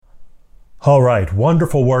All right,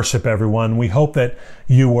 wonderful worship, everyone. We hope that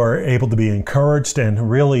you were able to be encouraged and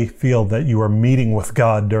really feel that you are meeting with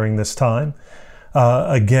God during this time.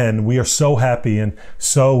 Again, we are so happy and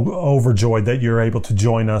so overjoyed that you're able to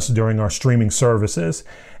join us during our streaming services.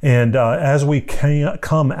 And as we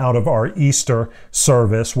come out of our Easter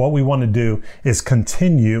service, what we want to do is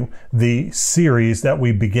continue the series that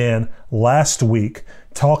we began last week,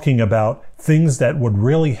 talking about things that would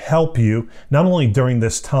really help you, not only during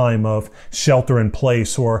this time of shelter in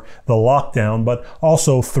place or the lockdown, but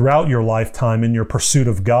also throughout your lifetime in your pursuit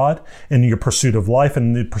of God, in your pursuit of life,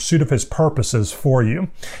 and the pursuit of His purposes for you.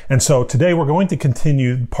 And so today we're going to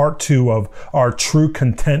continue part 2 of our True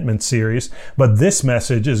Contentment series, but this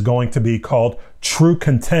message is going to be called True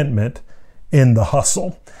Contentment in the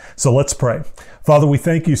Hustle. So let's pray. Father, we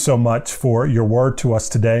thank you so much for your word to us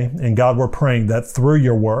today. And God, we're praying that through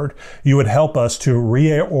your word, you would help us to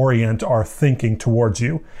reorient our thinking towards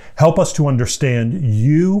you. Help us to understand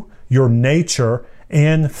you, your nature,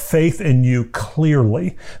 and faith in you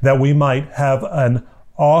clearly, that we might have an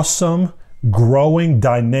awesome, growing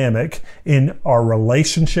dynamic in our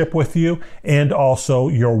relationship with you, and also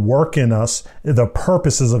your work in us, the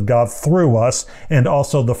purposes of God through us, and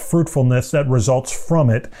also the fruitfulness that results from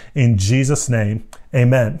it. In Jesus' name,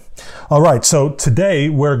 amen. All right, so today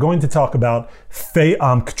we're going to talk about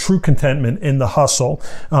true contentment in the hustle,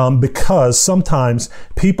 because sometimes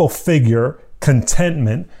people figure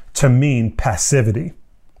contentment to mean passivity.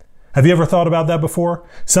 Have you ever thought about that before?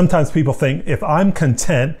 Sometimes people think if I'm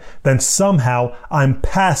content, then somehow I'm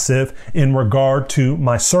passive in regard to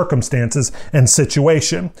my circumstances and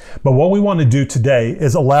situation. But what we want to do today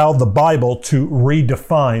is allow the Bible to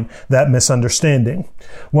redefine that misunderstanding.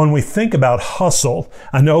 When we think about hustle,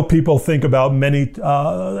 I know people think about many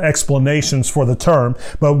explanations for the term,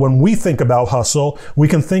 but when we think about hustle, we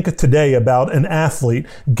can think today about an athlete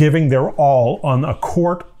giving their all on a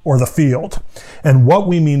court or the field. And what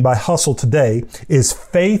we mean by hustle today is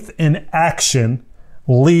faith in action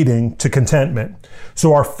leading to contentment.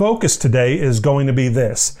 So our focus today is going to be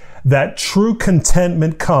this, that true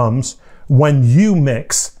contentment comes when you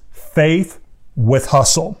mix faith with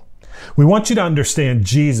hustle. We want you to understand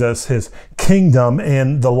Jesus, His kingdom,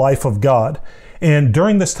 and the life of God. And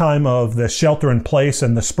during this time of the shelter in place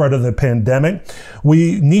and the spread of the pandemic,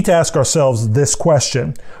 we need to ask ourselves this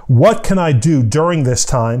question: what can I do during this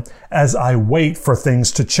time as I wait for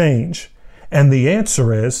things to change? And the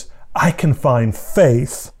answer is, I can find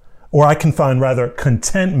faith, or I can find rather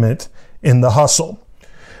contentment in the hustle.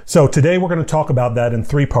 So today we're going to talk about that in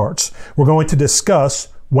 3 parts. We're going to discuss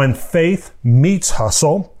when faith meets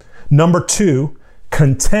hustle. Number 2,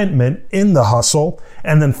 contentment in the hustle.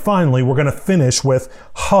 And then finally, we're going to finish with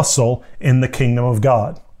hustle in the kingdom of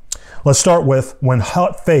God. Let's start with when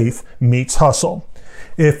faith meets hustle.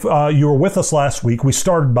 If you were with us last week, we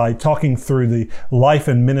started by talking through the life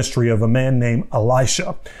and ministry of a man named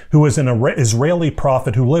Elisha, who was an Israeli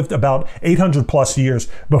prophet who lived about 800 plus years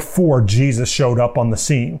before Jesus showed up on the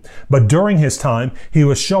scene. But during his time, he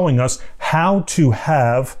was showing us how to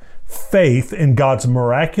have faith in God's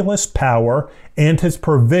miraculous power and His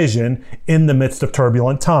provision in the midst of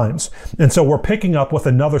turbulent times. And so we're picking up with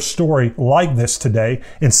another story like this today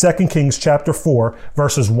in 2 Kings chapter 4,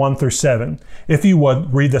 verses 1 through 7. If you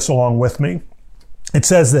would, read this along with me. It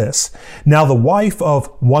says this: Now the wife of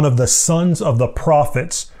one of the sons of the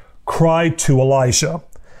prophets cried to Elisha.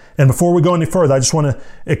 And before we go any further, I just want to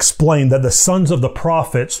explain that the sons of the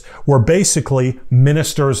prophets were basically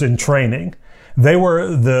ministers in training. They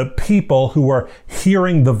were the people who were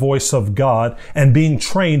hearing the voice of God and being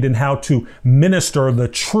trained in how to minister the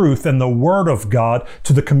truth and the word of God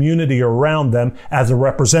to the community around them as a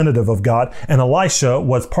representative of God. And Elisha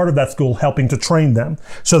was part of that school, helping to train them.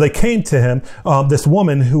 So they came to him. This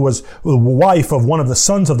woman who was the wife of one of the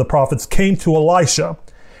sons of the prophets came to Elisha,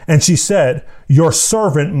 and she said, "Your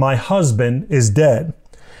servant, my husband, is dead.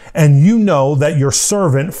 And you know that your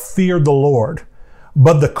servant feared the Lord.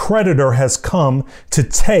 But the creditor has come to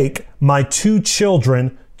take my 2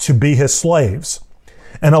 children to be his slaves."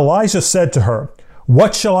 And Elijah said to her,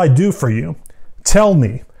 "What shall I do for you? Tell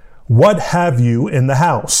me, what have you in the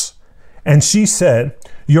house?" And she said,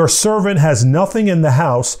 "Your servant has nothing in the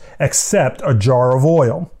house except a jar of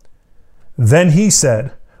oil." Then he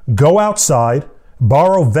said, "Go outside,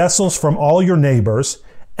 borrow vessels from all your neighbors,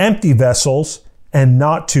 empty vessels, and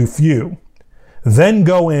not too few. Then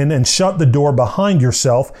go in and shut the door behind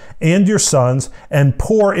yourself and your sons and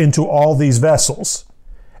pour into all these vessels.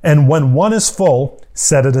 And when one is full,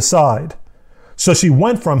 set it aside." So she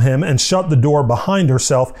went from him and shut the door behind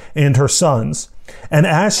herself and her sons. And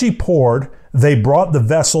as she poured, they brought the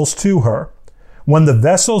vessels to her. When the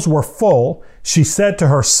vessels were full, she said to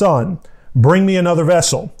her son, "Bring me another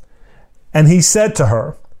vessel." And he said to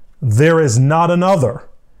her, "There is not another."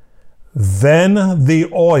 Then the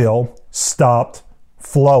oil stopped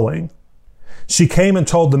flowing. She came and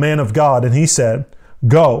told the man of God, and he said,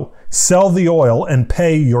 "Go, sell the oil and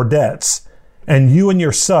pay your debts, and you and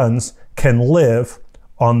your sons can live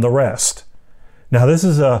on the rest." Now, this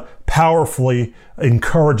is a powerfully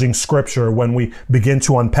encouraging scripture when we begin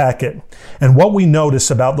to unpack it. And what we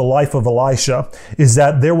notice about the life of Elisha is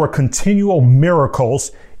that there were continual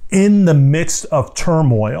miracles in the midst of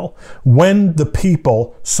turmoil when the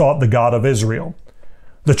people sought the God of Israel.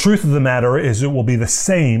 The truth of the matter is it will be the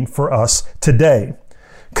same for us today.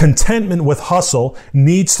 Contentment with hustle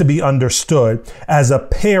needs to be understood as a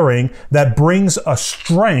pairing that brings a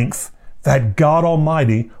strength that God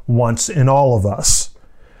Almighty wants in all of us.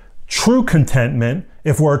 True contentment,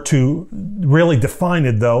 if we're to really define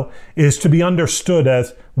it though, is to be understood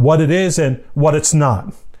as what it is and what it's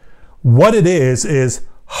not. What it is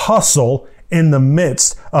hustle in the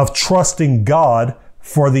midst of trusting God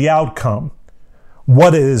for the outcome.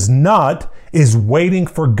 What it is not is waiting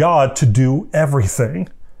for God to do everything.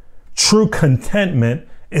 True contentment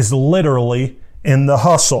is literally in the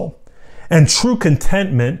hustle. And true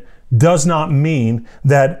contentment does not mean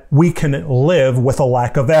that we can live with a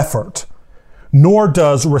lack of effort. Nor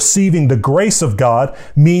does receiving the grace of God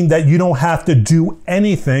mean that you don't have to do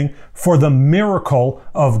anything for the miracle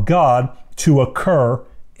of God to occur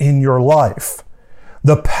in your life.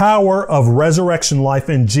 The power of resurrection life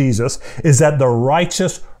in Jesus is that the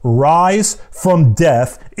righteous rise from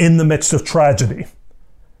death in the midst of tragedy.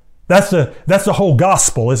 That's the whole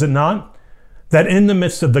gospel, is it not? That in the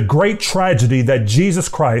midst of the great tragedy that Jesus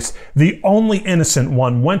Christ, the only innocent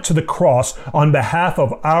one, went to the cross on behalf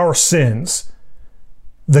of our sins,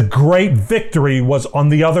 the great victory was on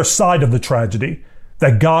the other side of the tragedy,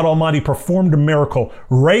 that God Almighty performed a miracle,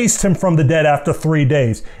 raised him from the dead after 3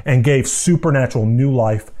 days, and gave supernatural new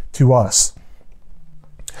life to us.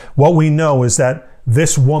 What we know is that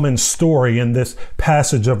this woman's story in this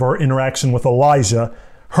passage of her interaction with Elijah,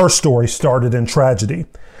 her story started in tragedy.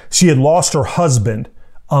 She had lost her husband,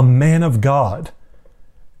 a man of God.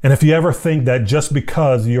 And if you ever think that just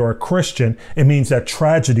because you're a Christian, it means that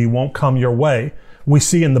tragedy won't come your way, we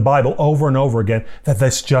see in the Bible over and over again that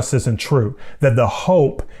this just isn't true. That the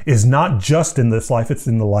hope is not just in this life, it's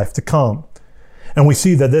in the life to come. And we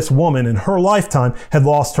see that this woman in her lifetime had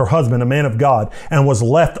lost her husband, a man of God, and was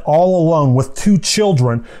left all alone with 2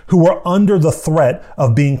 children who were under the threat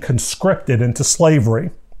of being conscripted into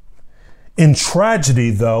slavery. In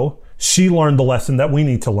tragedy, though, she learned the lesson that we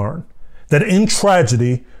need to learn. That in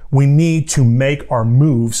tragedy, we need to make our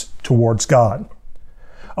moves towards God.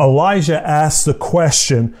 Elijah asks the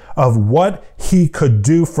question of what he could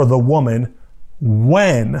do for the woman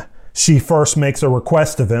when she first makes a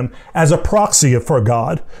request of him as a proxy for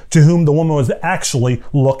God, to whom the woman was actually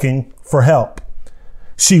looking for help.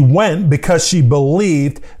 She went because she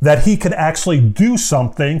believed that he could actually do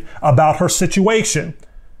something about her situation.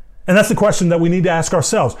 And that's the question that we need to ask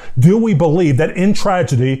ourselves. Do we believe that in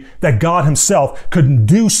tragedy that God himself could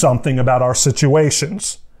do something about our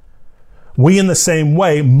situations? We in the same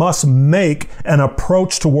way must make an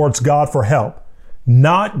approach towards God for help,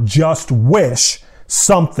 not just wish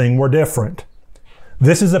something were different.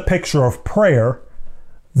 This is a picture of prayer.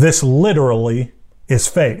 This literally is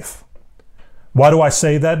faith. Why do I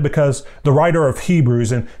say that? Because the writer of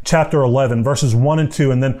Hebrews in chapter 11, verses 1 and 2,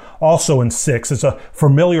 and then also in 6, it's a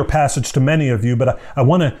familiar passage to many of you, but I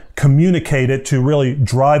want to communicate it to really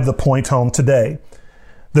drive the point home today.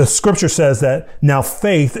 The scripture says that now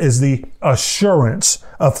faith is the assurance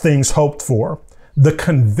of things hoped for, the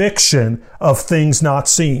conviction of things not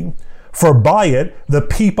seen. For by it, the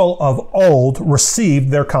people of old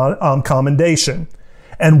received their commendation.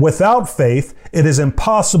 And without faith, it is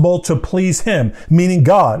impossible to please him, meaning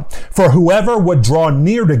God. For whoever would draw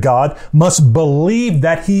near to God must believe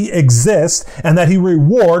that he exists and that he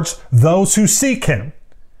rewards those who seek him.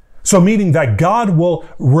 So meaning that God will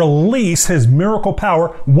release his miracle power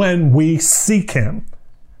when we seek him,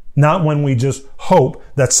 not when we just hope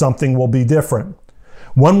that something will be different.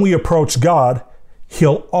 When we approach God,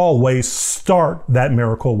 he'll always start that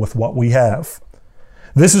miracle with what we have.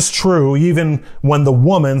 This is true even when the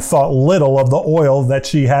woman thought little of the oil that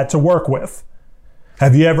she had to work with.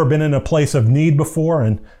 Have you ever been in a place of need before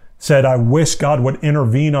and said, I wish God would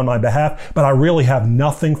intervene on my behalf, but I really have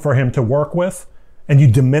nothing for him to work with? And you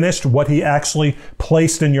diminished what he actually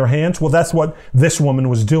placed in your hands? Well, that's what this woman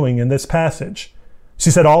was doing in this passage.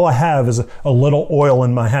 She said, all I have is a little oil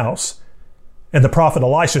in my house. And the prophet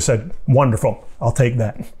Elisha said, wonderful, I'll take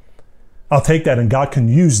that. I'll take that, and God can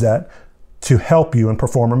use that to help you and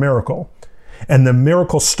perform a miracle. And the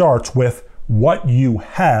miracle starts with what you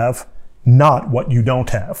have, not what you don't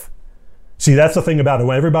have. See, that's the thing about it.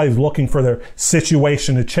 When everybody's looking for their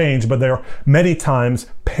situation to change, but they're many times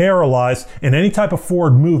paralyzed in any type of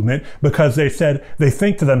forward movement because they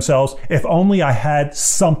think to themselves, if only I had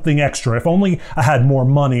something extra, if only I had more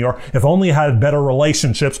money, or if only I had better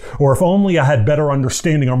relationships, or if only I had better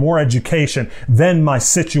understanding or more education, then my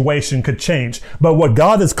situation could change. But what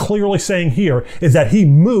God is clearly saying here is that He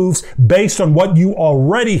moves based on what you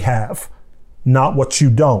already have, not what you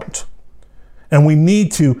don't. And we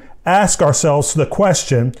need to ask ourselves the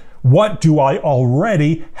question, what do I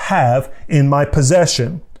already have in my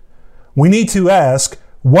possession? We need to ask,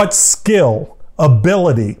 what skill,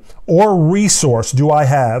 ability, or resource do I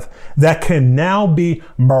have that can now be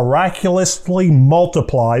miraculously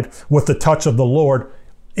multiplied with the touch of the Lord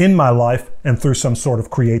in my life and through some sort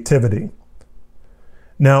of creativity?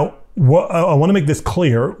 Now, I want to make this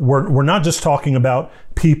clear. We're not just talking about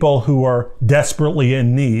people who are desperately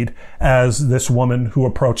in need, as this woman who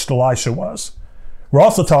approached Elisha was. We're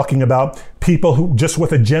also talking about people who just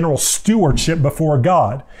with a general stewardship before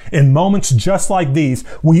God. In moments just like these,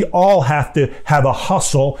 we all have to have a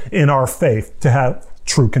hustle in our faith to have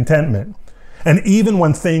true contentment. And even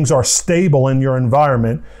when things are stable in your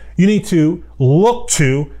environment, you need to look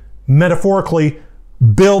to, metaphorically,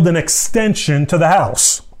 build an extension to the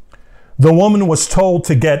house. The woman was told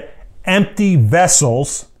to get empty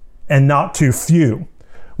vessels and not too few.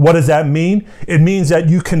 What does that mean? It means that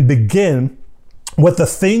you can begin with the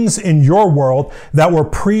things in your world that were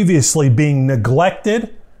previously being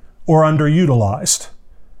neglected or underutilized.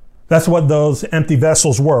 That's what those empty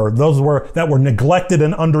vessels were. Those that were neglected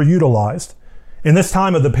and underutilized. In this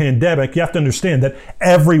time of the pandemic, you have to understand that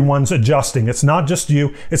everyone's adjusting. It's not just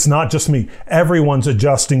you. It's not just me. Everyone's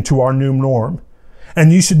adjusting to our new norm.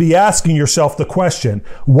 And you should be asking yourself the question,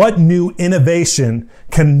 what new innovation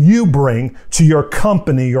can you bring to your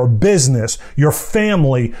company, your business, your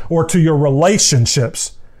family, or to your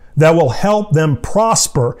relationships that will help them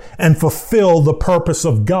prosper and fulfill the purpose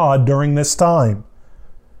of God during this time?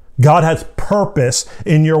 God has purpose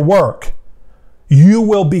in your work. You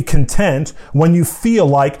will be content when you feel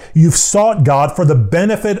like you've sought God for the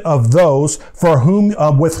benefit of those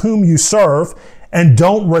with whom you serve, and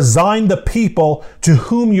don't resign the people to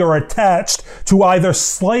whom you're attached to either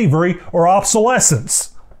slavery or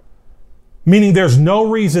obsolescence. Meaning there's no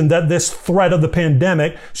reason that this threat of the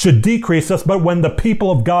pandemic should decrease us, but when the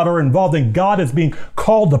people of God are involved and God is being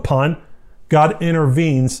called upon, God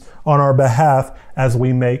intervenes on our behalf as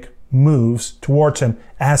we make moves towards Him,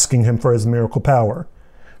 asking Him for His miracle power.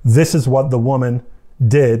 This is what the woman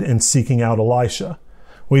did in seeking out Elisha.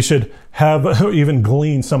 We should have even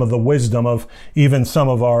glean some of the wisdom of even some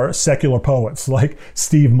of our secular poets, like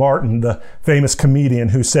Steve Martin, the famous comedian,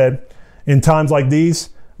 who said, in times like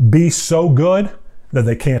these, be so good that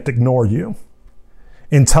they can't ignore you.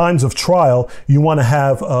 In times of trial, you want to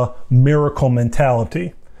have a miracle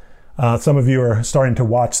mentality. Some of you are starting to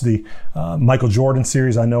watch the Michael Jordan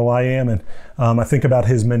series. I know I am. And I think about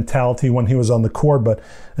his mentality when he was on the court,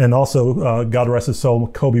 and also, God rest his soul,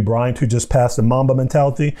 Kobe Bryant, who just passed, the Mamba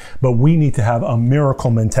mentality. But we need to have a miracle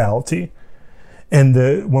mentality. And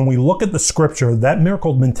when we look at the scripture, that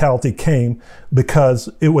miracle mentality came because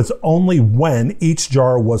it was only when each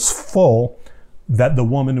jar was full that the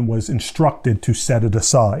woman was instructed to set it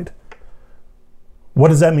aside. What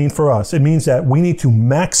does that mean for us? It means that we need to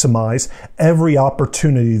maximize every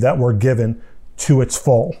opportunity that we're given to its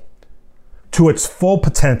full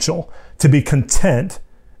potential, to be content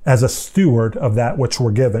as a steward of that which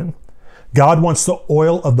we're given. God wants the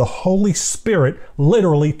oil of the Holy Spirit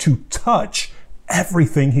literally to touch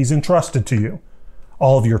everything He's entrusted to you.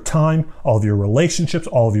 All of your time, all of your relationships,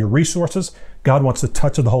 all of your resources. God wants the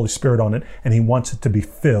touch of the Holy Spirit on it, and He wants it to be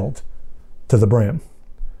filled to the brim.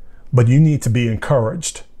 But you need to be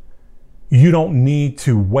encouraged. You don't need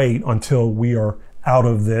to wait until we are out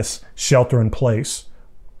of this shelter in place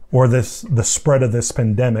or the spread of this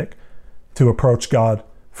pandemic to approach God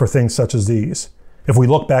for things such as these. If we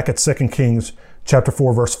look back at 2 Kings chapter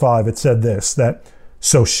 4, verse 5, it said this, that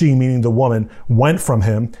so she, meaning the woman, went from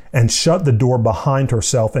him and shut the door behind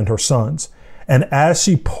herself and her sons. And as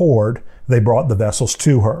she poured, they brought the vessels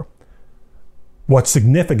to her. What's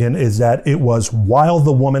significant is that it was while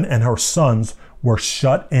the woman and her sons were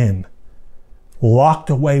shut in, locked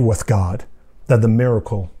away with God, that the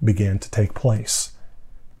miracle began to take place.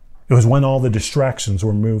 It was when all the distractions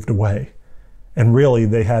were moved away. And really,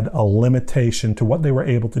 they had a limitation to what they were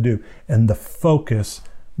able to do. And the focus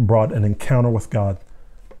brought an encounter with God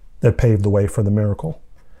that paved the way for the miracle.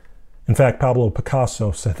 In fact, Pablo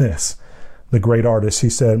Picasso said this, the great artist. He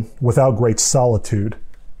said, without great solitude,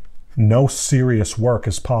 no serious work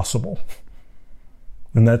is possible.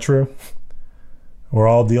 Isn't that true? We're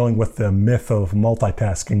all dealing with the myth of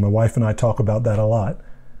multitasking. My wife and I talk about that a lot.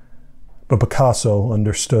 But Picasso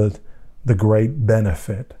understood the great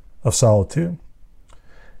benefit of solitude.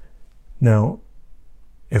 Now,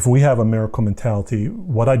 if we have a miracle mentality,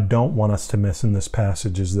 what I don't want us to miss in this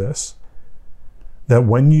passage is this, that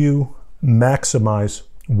when you maximize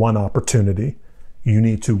one opportunity, you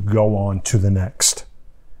need to go on to the next.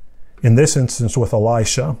 In this instance with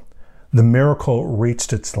Elisha, the miracle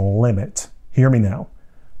reached its limit. Hear me now.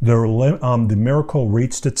 The miracle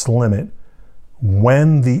reached its limit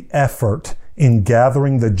when the effort in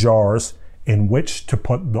gathering the jars in which to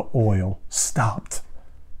put the oil stopped.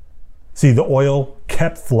 See, the oil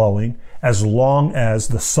kept flowing as long as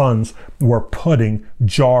the sons were putting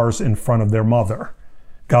jars in front of their mother.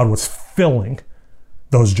 God was filling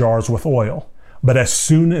those jars with oil. But as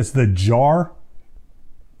soon as the jar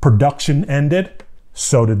production ended,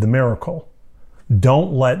 so did the miracle.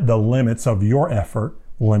 Don't let the limits of your effort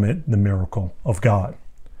limit the miracle of God.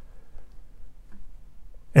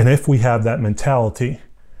 And if we have that mentality,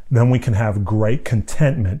 then we can have great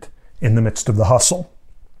contentment in the midst of the hustle.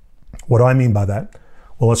 What do I mean by that?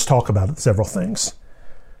 Well, let's talk about it, several things.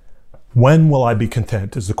 When will I be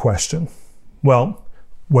content is the question. Well,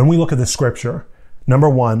 when we look at the scripture, number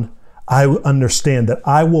one, I understand that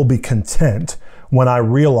I will be content when I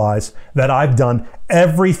realize that I've done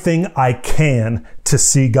everything I can to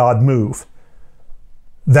see God move.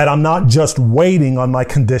 That I'm not just waiting on my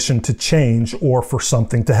condition to change or for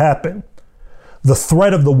something to happen. The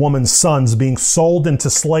threat of the woman's sons being sold into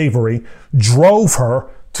slavery drove her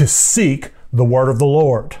to seek the word of the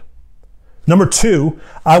Lord. Number two,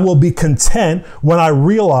 I will be content when I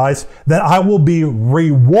realize that I will be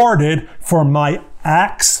rewarded for my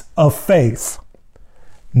acts of faith,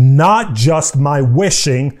 not just my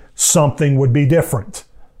wishing something would be different.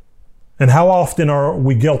 And how often are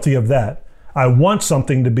we guilty of that? I want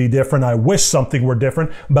something to be different. I wish something were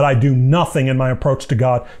different, but I do nothing in my approach to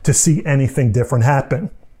God to see anything different happen.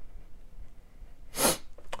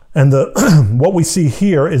 And what we see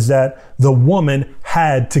here is that the woman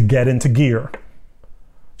had to get into gear.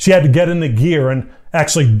 She had to get into gear and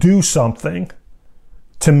actually do something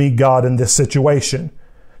to meet God in this situation.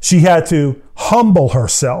 She had to humble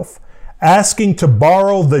herself, asking to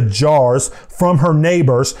borrow the jars from her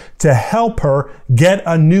neighbors to help her get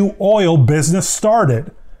a new oil business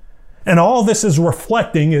started. And all this is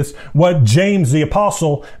reflecting is what James the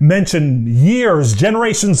apostle mentioned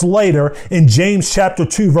generations later in James chapter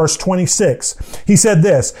 2 verse 26. He said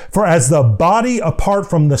this, "For as the body apart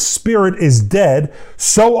from the spirit is dead,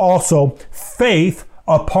 so also faith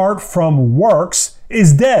apart from works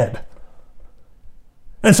is dead."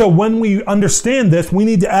 And so when we understand this, we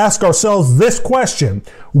need to ask ourselves this question: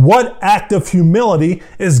 what act of humility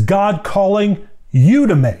is God calling you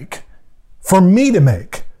to make, for me to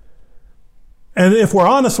make? And if we're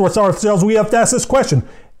honest with ourselves, we have to ask this question: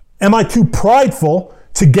 am I too prideful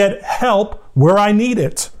to get help where I need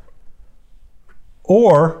it?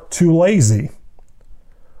 Or too lazy?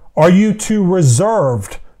 Are you too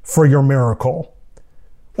reserved for your miracle?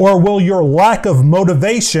 Or will your lack of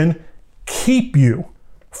motivation keep you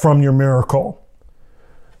from your miracle?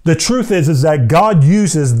 The truth is that God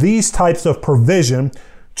uses these types of provision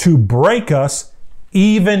to break us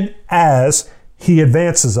even as He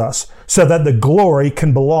advances us, so that the glory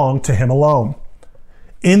can belong to Him alone.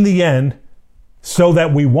 In the end, so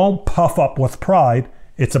that we won't puff up with pride,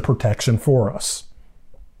 it's a protection for us.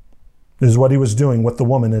 This is what He was doing with the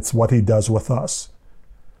woman. It's what He does with us.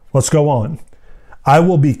 Let's go on. I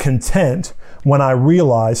will be content when I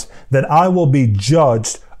realize that I will be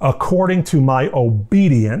judged according to my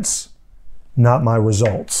obedience, not my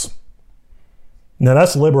results. Now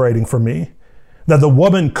that's liberating for me, that the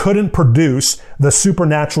woman couldn't produce the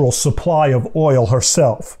supernatural supply of oil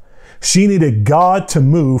herself. She needed God to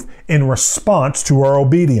move in response to her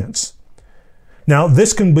obedience. Now,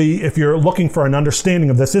 this can be, if you're looking for an understanding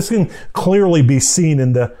of this can clearly be seen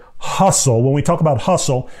in the hustle. When we talk about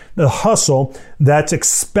hustle, the hustle that's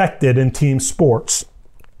expected in team sports.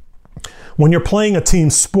 When you're playing a team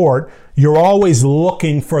sport, you're always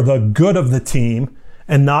looking for the good of the team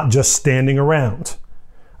and not just standing around.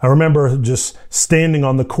 I remember just standing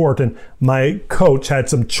on the court and my coach had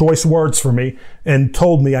some choice words for me and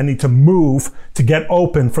told me I need to move to get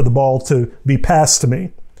open for the ball to be passed to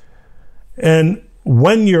me. And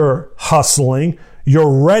when you're hustling,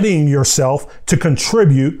 you're readying yourself to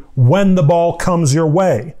contribute when the ball comes your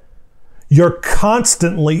way. You're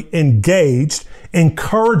constantly engaged,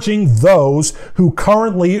 encouraging those who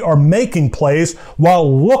currently are making plays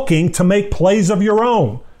while looking to make plays of your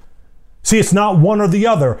own. See, it's not one or the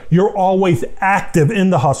other. You're always active in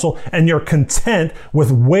the hustle, and you're content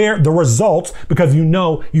with where the results, because you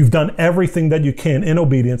know you've done everything that you can in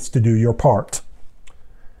obedience to do your part.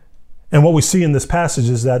 And what we see in this passage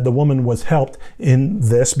is that the woman was helped in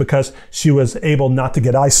this because she was able not to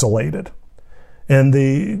get isolated. And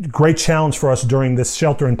the great challenge for us during this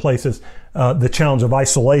shelter in place is the challenge of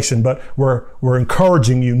isolation, but we're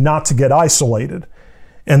encouraging you not to get isolated.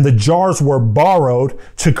 And the jars were borrowed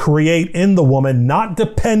to create in the woman not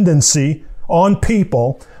dependency on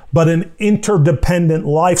people, but an interdependent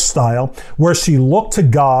lifestyle where she looked to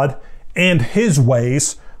God and His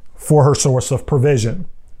ways for her source of provision.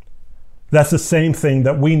 That's the same thing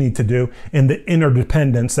that we need to do in the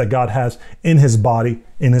interdependence that God has in His body,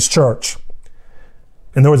 in His church.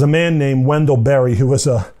 And there was a man named Wendell Berry who was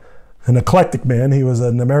an eclectic man. He was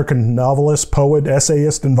an American novelist, poet,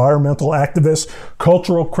 essayist, environmental activist,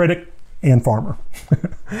 cultural critic, and farmer.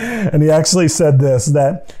 And he actually said this,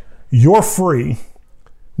 that you're free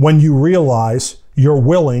when you realize you're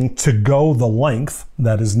willing to go the length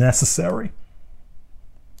that is necessary.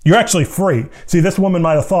 You're actually free. See, this woman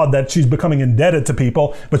might have thought that she's becoming indebted to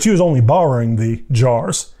people, but she was only borrowing the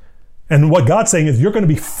jars. And what God's saying is you're going to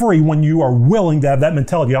be free when you are willing to have that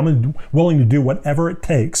mentality. I'm willing to do whatever it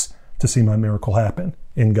takes to see my miracle happen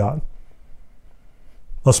in God.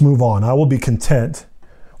 Let's move on. I will be content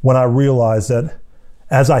when I realize that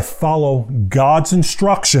as I follow God's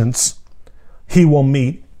instructions, He will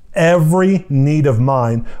meet every need of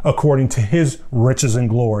mine according to His riches and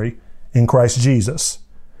glory in Christ Jesus.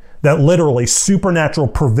 That literally supernatural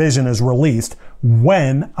provision is released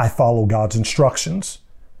when I follow God's instructions.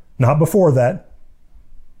 Not before that,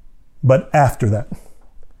 but after that.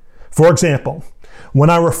 For example,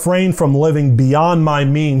 when I refrain from living beyond my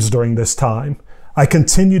means during this time, I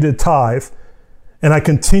continue to tithe, and I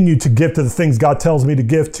continue to give to the things God tells me to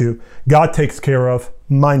give to, God takes care of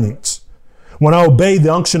my needs. When I obey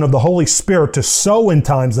the unction of the Holy Spirit to sow in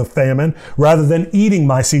times of famine, rather than eating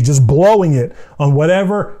my seed, just blowing it on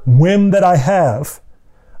whatever whim that I have,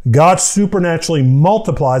 God supernaturally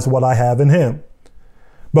multiplies what I have in Him.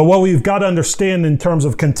 But what we've got to understand in terms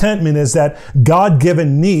of contentment is that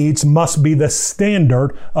God-given needs must be the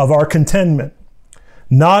standard of our contentment.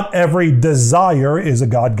 Not every desire is a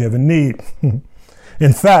God-given need.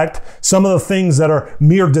 In fact, some of the things that are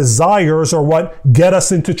mere desires are what get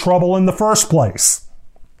us into trouble in the first place.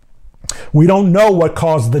 We don't know what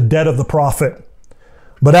caused the death of the prophet.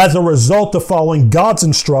 But as a result of following God's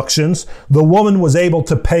instructions, the woman was able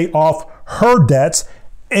to pay off her debts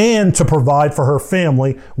and to provide for her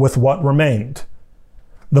family with what remained.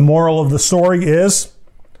 The moral of the story is,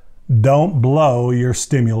 don't blow your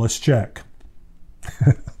stimulus check.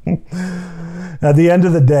 At the end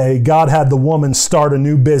of the day, God had the woman start a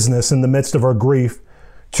new business in the midst of her grief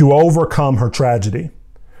to overcome her tragedy.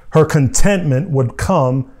 Her contentment would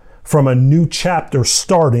come from a new chapter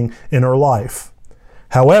starting in her life.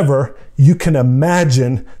 However, you can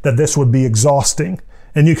imagine that this would be exhausting.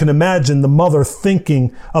 And you can imagine the mother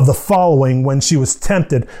thinking of the following when she was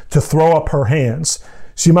tempted to throw up her hands.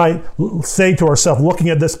 She might say to herself, looking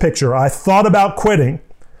at this picture, I thought about quitting,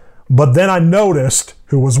 but then I noticed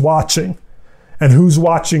who was watching. And who's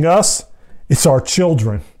watching us? It's our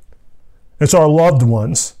children. It's our loved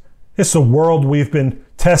ones. It's the world we've been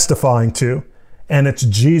testifying to. And it's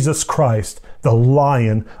Jesus Christ, the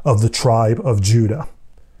Lion of the tribe of Judah.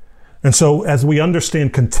 And so as we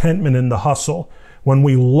understand contentment in the hustle, when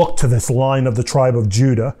we look to this Lion of the tribe of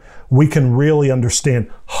Judah, we can really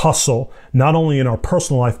understand hustle, not only in our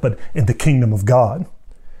personal life, but in the kingdom of God.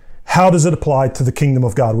 How does it apply to the kingdom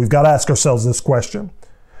of God? We've got to ask ourselves this question.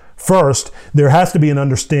 First, there has to be an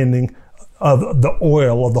understanding of the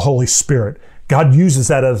oil of the Holy Spirit. God uses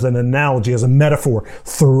that as an analogy, as a metaphor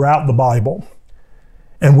throughout the Bible.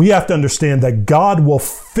 And we have to understand that God will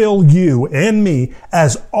fill you and me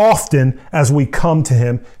as often as we come to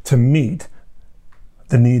Him to meet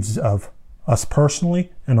the needs of us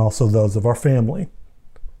personally and also those of our family.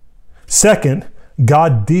 Second,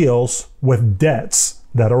 God deals with debts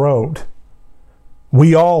that are owed.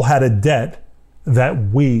 We all had a debt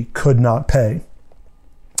that we could not pay.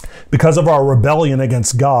 Because of our rebellion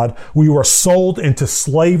against God, we were sold into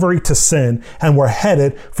slavery to sin and were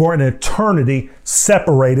headed for an eternity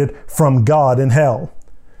separated from God in hell.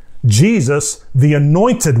 Jesus, the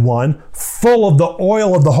Anointed One, full of the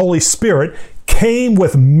oil of the Holy Spirit, came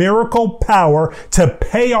with miracle power to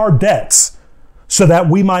pay our debts so that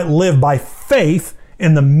we might live by faith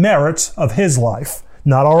in the merits of His life,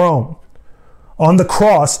 not our own. On the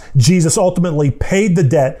cross, Jesus ultimately paid the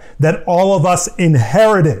debt that all of us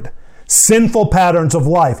inherited, sinful patterns of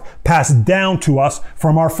life passed down to us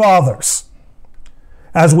from our fathers.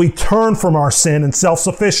 As we turn from our sin and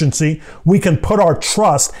self-sufficiency, we can put our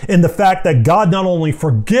trust in the fact that God not only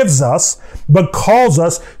forgives us, but calls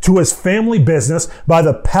us to his family business by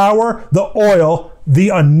the power, the oil, the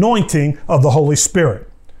anointing of the Holy Spirit.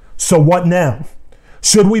 So what now?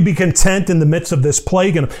 Should we be content in the midst of this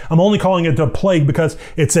plague? And I'm only calling it a plague because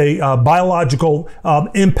it's a biological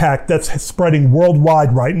impact that's spreading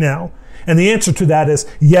worldwide right now. And the answer to that is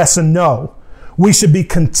yes and no. We should be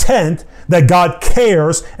content that God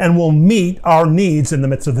cares and will meet our needs in the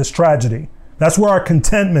midst of this tragedy. That's where our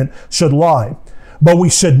contentment should lie. But we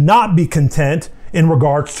should not be content in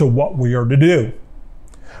regards to what we are to do.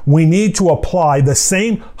 We need to apply the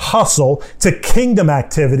same hustle to kingdom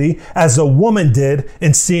activity as the woman did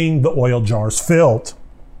in seeing the oil jars filled.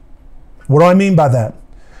 What do I mean by that?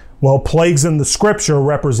 Well, plagues in the scripture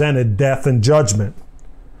represented death and judgment.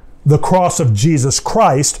 The cross of Jesus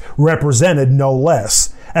Christ represented no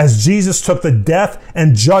less, as Jesus took the death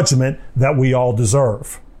and judgment that we all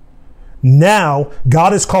deserve. Now,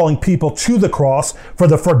 God is calling people to the cross for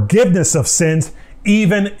the forgiveness of sins,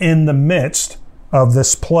 even in the midst of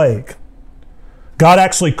this plague. God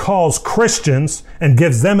actually calls Christians and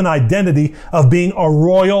gives them an identity of being a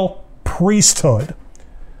royal priesthood.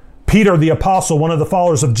 Peter the apostle, one of the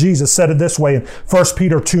followers of Jesus, said it this way in 1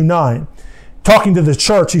 Peter 2:9. Talking to the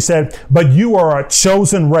church, he said, "But you are a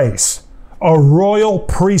chosen race, a royal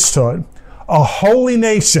priesthood, a holy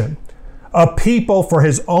nation, a people for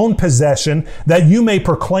his own possession, that you may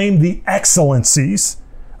proclaim the excellencies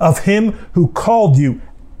of him who called you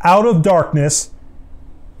out of darkness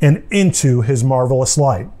and into his marvelous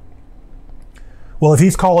light." Well, if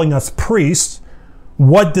he's calling us priests,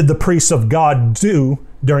 what did the priests of God do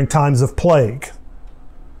during times of plague?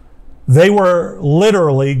 They were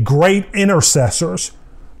literally great intercessors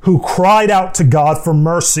who cried out to God for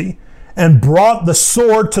mercy and brought the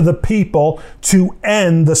sword to the people to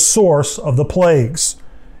end the source of the plagues.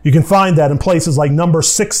 You can find that in places like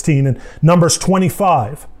Numbers 16 and Numbers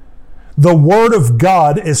 25. The word of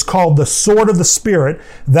God is called the sword of the Spirit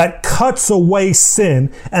that cuts away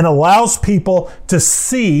sin and allows people to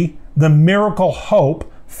see the miracle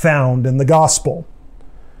hope found in the gospel.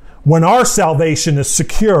 When our salvation is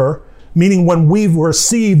secure, meaning when we've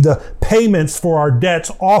received the payments for our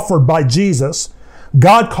debts offered by Jesus,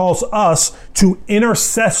 God calls us to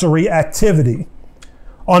intercessory activity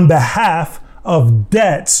on behalf of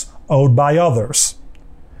debts owed by others.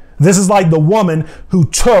 This is like the woman who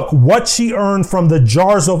took what she earned from the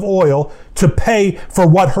jars of oil to pay for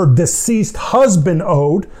what her deceased husband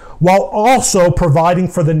owed, while also providing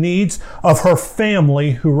for the needs of her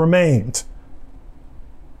family who remained.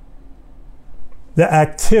 The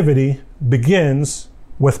activity begins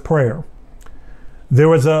with prayer. There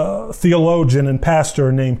was a theologian and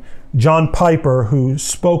pastor named John Piper who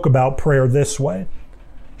spoke about prayer this way.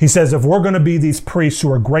 He says, if we're going to be these priests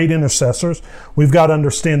who are great intercessors, we've got to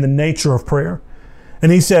understand the nature of prayer.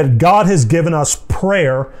 And he said, God has given us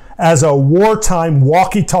prayer as a wartime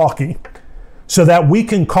walkie-talkie so that we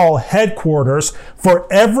can call headquarters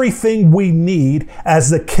for everything we need as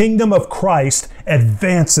the kingdom of Christ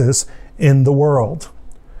advances in the world.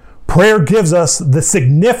 Prayer gives us the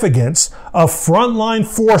significance of frontline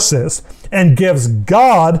forces and gives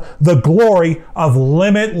God the glory of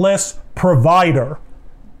limitless provider.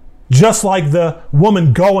 Just like the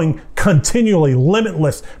woman going continually,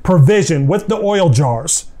 limitless provision with the oil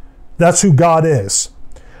jars. That's who God is.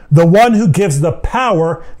 The one who gives the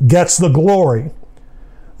power gets the glory.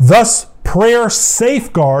 Thus, prayer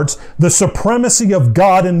safeguards the supremacy of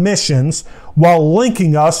God in missions while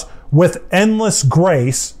linking us with endless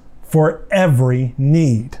grace for every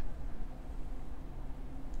need.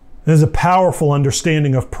 There's a powerful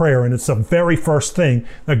understanding of prayer, and it's the very first thing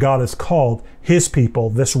that God has called his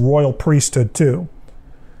people, this royal priesthood, to.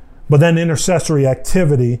 But then intercessory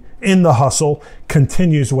activity in the hustle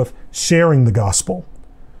continues with sharing the gospel.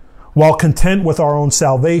 While content with our own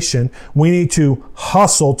salvation, we need to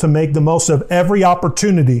hustle to make the most of every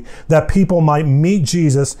opportunity that people might meet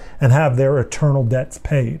Jesus and have their eternal debts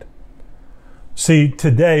paid. See,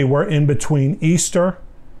 today we're in between Easter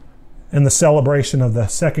and the celebration of the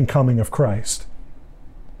second coming of Christ,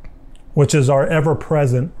 which is our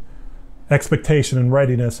ever-present expectation and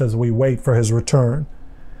readiness as we wait for his return.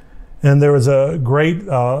 And there was a great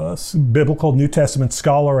biblical New Testament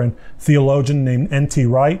scholar and theologian named N.T.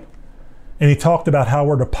 Wright, and he talked about how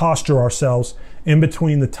we're to posture ourselves in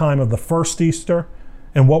between the time of the first Easter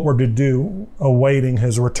and what we're to do awaiting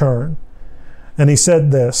his return. And he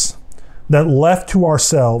said this, that left to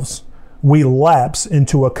ourselves, we lapse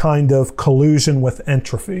into a kind of collusion with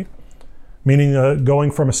entropy, meaning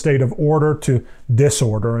going from a state of order to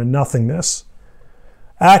disorder and nothingness,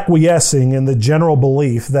 acquiescing in the general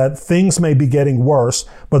belief that things may be getting worse,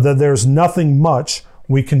 but that there's nothing much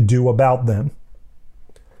we can do about them.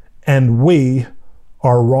 And we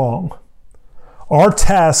are wrong. Our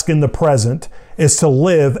task in the present is to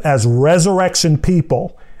live as resurrection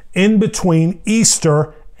people in between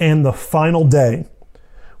Easter and the final day,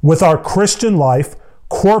 with our Christian life,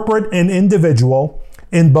 corporate and individual,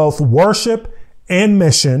 in both worship and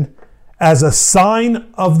mission, as a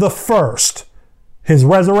sign of the first, his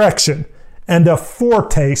resurrection, and a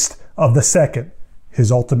foretaste of the second,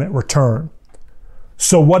 his ultimate return.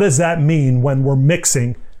 So what does that mean when we're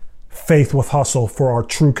mixing faith with hustle for our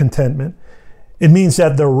true contentment? It means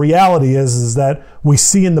that the reality is that we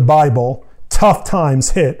see in the Bible tough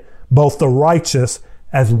times hit both the righteous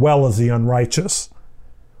as well as the unrighteous.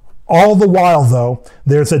 All the while, though,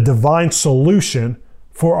 there's a divine solution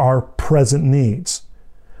for our present needs.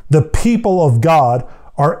 The people of God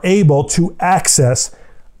are able to access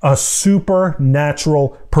a supernatural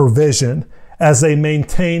provision as they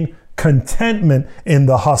maintain contentment in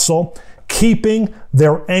the hustle, keeping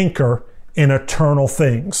their anchor in eternal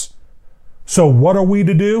things. So what are we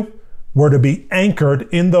to do? We're to be anchored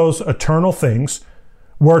in those eternal things.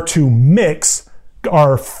 We're to mix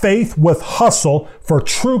our faith with hustle for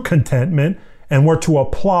true contentment, and we're to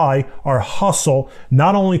apply our hustle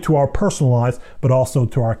not only to our personal lives, but also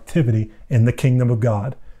to our activity in the kingdom of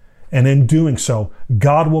God. And in doing so,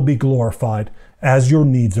 God will be glorified as your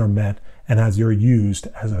needs are met and as you're used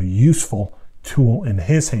as a useful tool in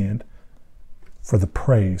His hand for the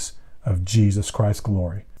praise of Jesus Christ's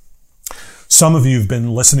glory. Some of you have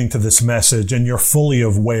been listening to this message and you're fully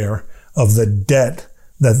aware of the debt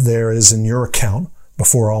that there is in your account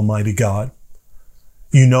before Almighty God.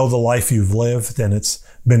 You know the life you've lived, and it's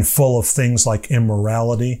been full of things like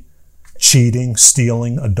immorality, cheating,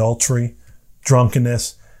 stealing, adultery,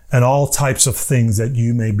 drunkenness, and all types of things that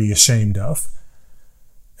you may be ashamed of.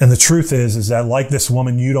 And the truth is that like this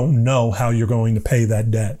woman, you don't know how you're going to pay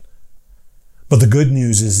that debt. But the good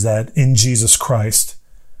news is that in Jesus Christ,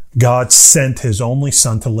 God sent His only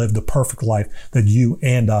Son to live the perfect life that you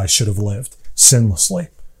and I should have lived sinlessly.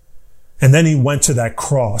 And then He went to that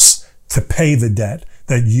cross to pay the debt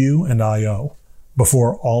that you and I owe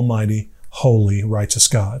before Almighty, holy, righteous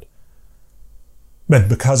God. But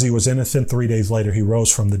because He was innocent, 3 days later He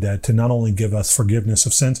rose from the dead to not only give us forgiveness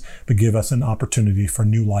of sins, but give us an opportunity for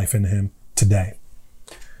new life in Him today.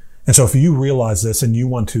 And so if you realize this and you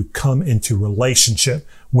want to come into relationship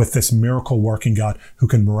with this miracle working God who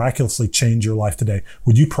can miraculously change your life today,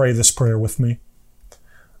 would you pray this prayer with me?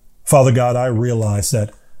 Father God, I realize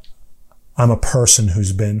that I'm a person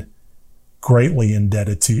who's been greatly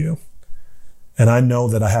indebted to You. And I know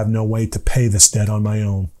that I have no way to pay this debt on my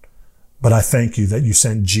own. But I thank You that You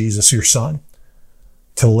sent Jesus, Your Son,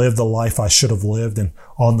 to live the life I should have lived and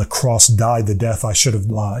on the cross died the death I should have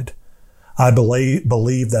died. I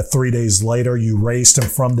believe that 3 days later You raised Him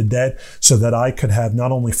from the dead so that I could have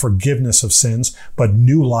not only forgiveness of sins, but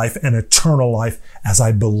new life and eternal life as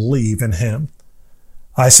I believe in Him.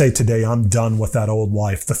 I say today, I'm done with that old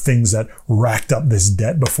life, the things that racked up this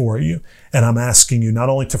debt before You. And I'm asking You not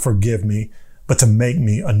only to forgive me, but to make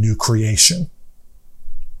me a new creation.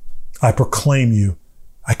 I proclaim You.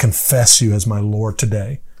 I confess You as my Lord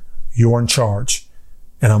today. You're in charge,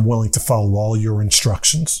 and I'm willing to follow all Your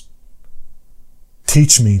instructions.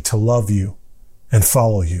 Teach me to love You and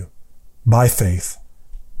follow You by faith,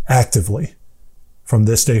 actively, from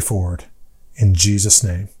this day forward. In Jesus'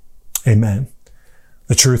 name, amen.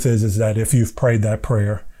 The truth is that if you've prayed that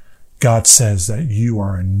prayer, God says that you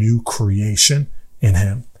are a new creation in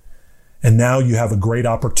Him. And now you have a great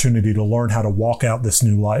opportunity to learn how to walk out this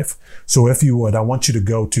new life. So if you would, I want you to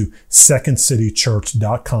go to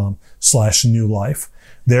secondcitychurch.com/new life.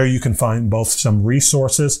 There you can find both some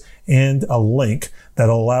resources and a link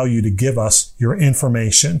that'll allow you to give us your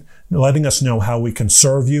information, letting us know how we can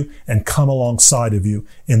serve you and come alongside of you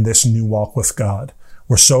in this new walk with God.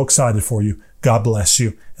 We're so excited for you. God bless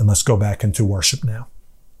you. And let's go back into worship now.